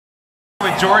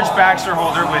With George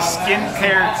BaxterHolder with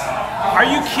skincare. Are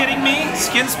you kidding me?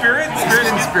 Skin Spirit?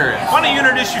 Skin Spirit. Why don't you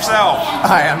introduce yourself?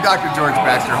 Hi, I'm Dr. George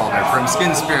BaxterHolder from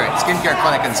Skin Spirit, Skincare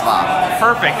Clinic and Spa.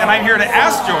 Perfect. And I'm here to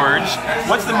ask George,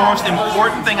 what's the most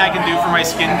important thing I can do for my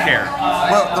skincare?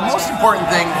 Well, the most important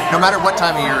thing, no matter what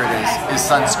time of year it is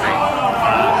sunscreen.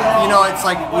 You know, it's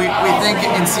like we think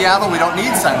in Seattle we don't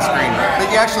need sunscreen, but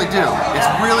you actually do. It's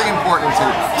really important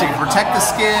to protect the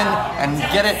skin and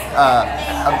get it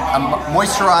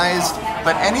moisturized,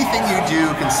 but anything you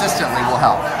do consistently will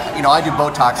help. You know, I do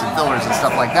Botox and fillers and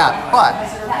stuff like that, but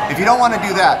if you don't want to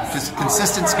do that, just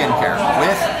consistent skincare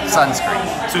with sunscreen.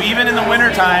 So even in the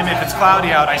wintertime, if it's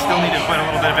cloudy out, I still need to put a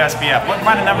little bit of SPF. What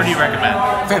kind of number do you recommend?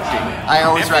 50. I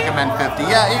always 50? recommend 50.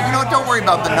 Yeah, you know, don't worry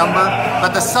about the number,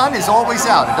 but the sun is always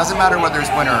out. It doesn't matter whether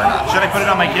it's winter or not. Should I put it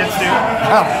on my kids too?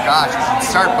 Oh gosh, you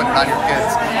should start putting it on your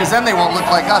kids, because then they won't look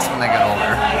like us when they get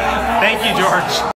older. Thank you, George.